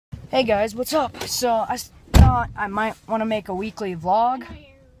Hey guys, what's up? So I thought I might want to make a weekly vlog.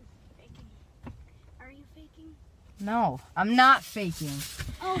 Are you faking? No, I'm not faking.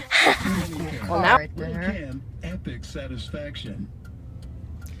 Oh. Well, now right there. Epic satisfaction.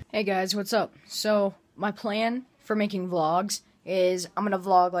 Hey guys, what's up? So my plan for making vlogs is I'm gonna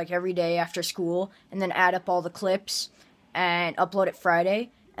vlog like every day after school, and then add up all the clips and upload it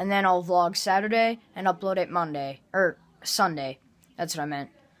Friday, and then I'll vlog Saturday and upload it Monday or Sunday. That's what I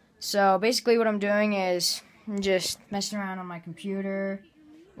meant. So basically what I'm doing is I'm just messing around on my computer,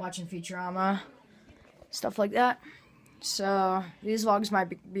 watching Futurama, stuff like that. So these vlogs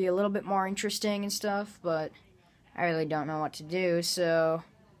might be a little bit more interesting and stuff, but I really don't know what to do, so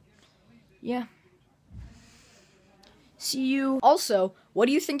yeah. See you. Also, what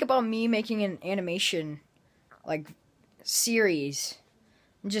do you think about me making an animation, like, series?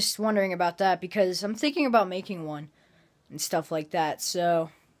 I'm just wondering about that because I'm thinking about making one and stuff like that,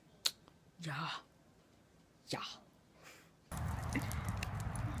 so yeah.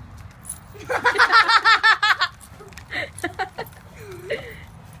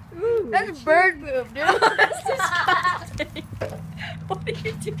 That's a bird poop, dude. That's disgusting. What are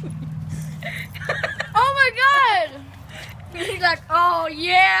you doing? Oh my god! He's like, oh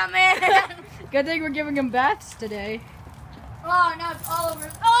yeah, man. Good thing we're giving him baths today. Oh, now it's all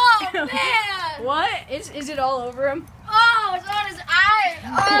over. Oh man! What? Is it all over him? Oh, it's on his eyes.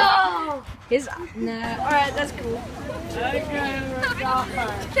 Oh! His nah. All right, that's cool.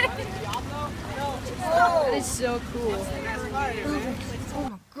 That is so cool. Oh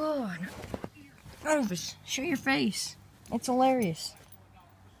my god. Elvis, show your face. It's hilarious.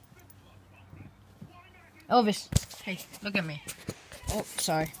 Elvis, hey, look at me. Oh,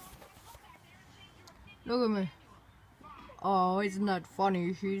 sorry. Look at me. Oh, isn't that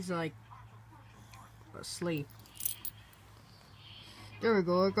funny? He's like asleep. There we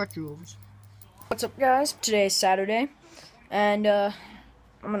go, I got you, Elvis. What's up, guys? Today is Saturday, and I'm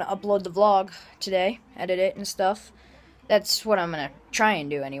gonna upload the vlog today, edit it and stuff. That's what I'm gonna try and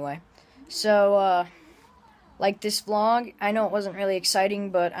do anyway. So, like this vlog, I know it wasn't really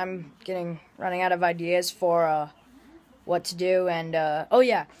exciting, but I'm running out of ideas for what to do. And oh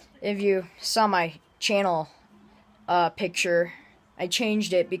yeah, if you saw my channel picture, I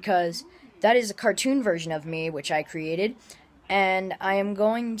changed it because that is a cartoon version of me which I created, and I am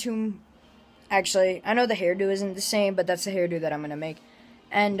going to actually, I know the hairdo isn't the same, but that's the hairdo that I'm gonna make.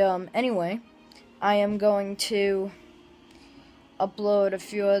 And anyway, I am going to upload a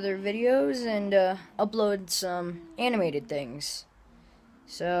few other videos and upload some animated things.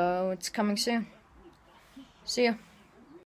 So it's coming soon. See ya.